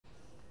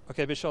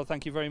Okay, Bishal,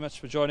 thank you very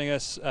much for joining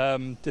us.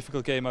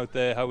 Difficult game out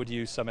there. How would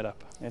you sum it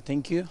up? Yeah,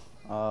 thank you.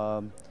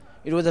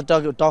 It was a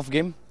tough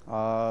game.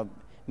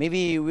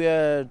 Maybe we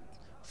are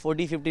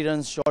 40-50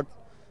 runs short.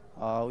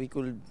 We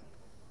could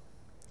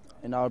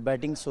in our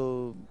batting,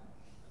 so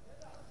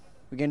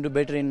we can do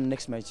better in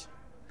next match.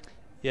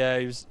 Yeah,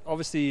 it was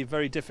obviously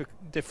very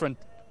different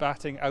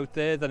batting out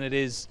there than it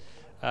is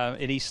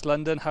in East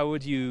London. How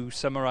would you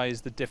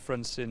summarise the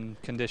difference in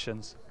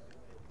conditions?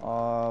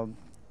 Uh,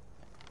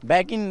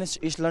 Back in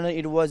East London,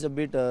 it was a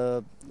bit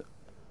good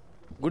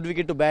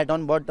wicket to bat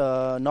on, but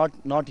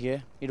not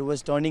here. It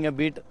was turning a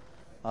bit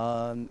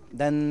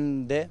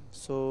than there,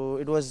 so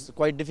it was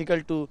quite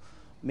difficult to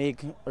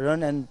make a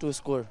run and to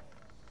score.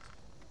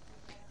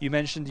 You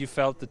mentioned you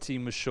felt the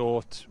team was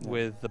short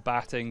with the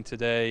batting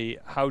today.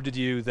 How did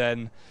you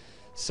then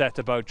set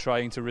about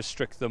trying to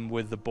restrict them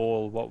with the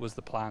ball? What was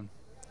the plan?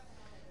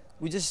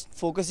 We just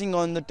focusing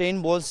on the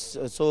 10 balls,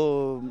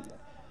 so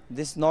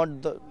this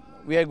not the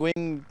we are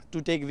going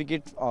to take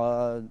wicket.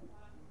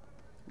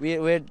 We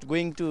are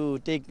going to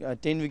take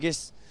 10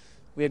 wickets.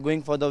 We are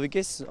going for the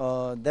wickets.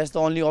 That's the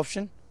only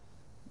option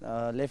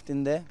left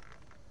in there.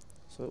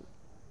 So,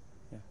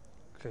 yeah.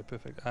 Okay,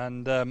 perfect.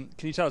 And can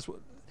you tell us,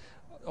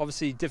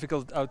 obviously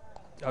difficult out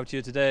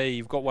here today,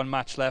 you've got one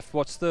match left.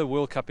 What's the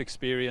World Cup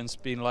experience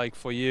been like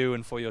for you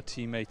and for your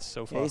teammates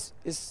so far? Yeah,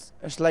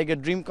 it's like a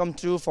dream come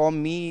true for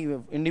me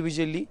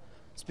individually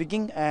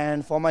speaking,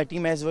 and for my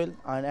team as well.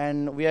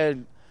 And we are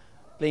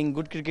playing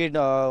good cricket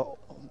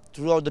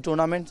throughout the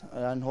tournament,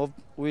 and hope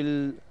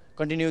we'll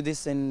continue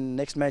this in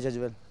next match as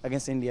well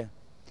against India.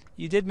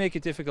 You did make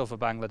it difficult for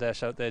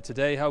Bangladesh out there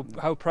today. How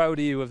proud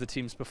are you of the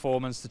team's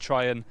performance to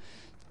try and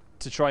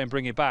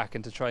bring it back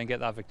and to try and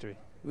get that victory?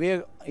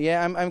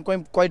 I'm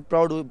quite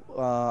proud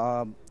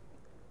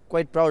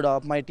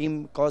of my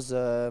team, because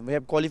we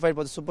have qualified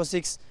for the Super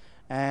 6,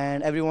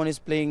 and everyone is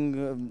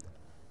playing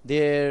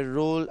their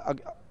role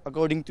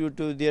according to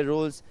their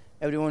roles.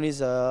 Everyone is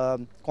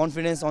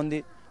confident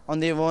on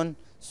their one.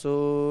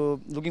 So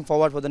looking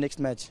forward for the next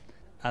match.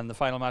 And the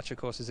final match, of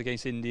course, is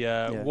against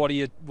India. Yeah. What are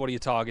your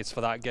targets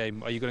for that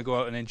game? Are you going to go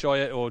out and enjoy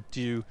it, or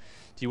do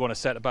you want to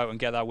set about and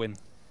get that win?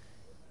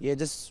 Yeah,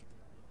 just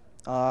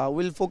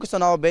we'll focus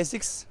on our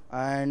basics,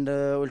 and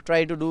we'll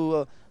try to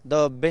do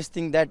the best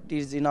thing that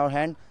is in our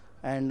hand,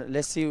 and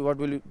let's see what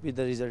will be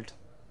the result.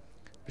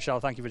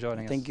 Bishal, thank you for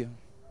joining us. Thank you.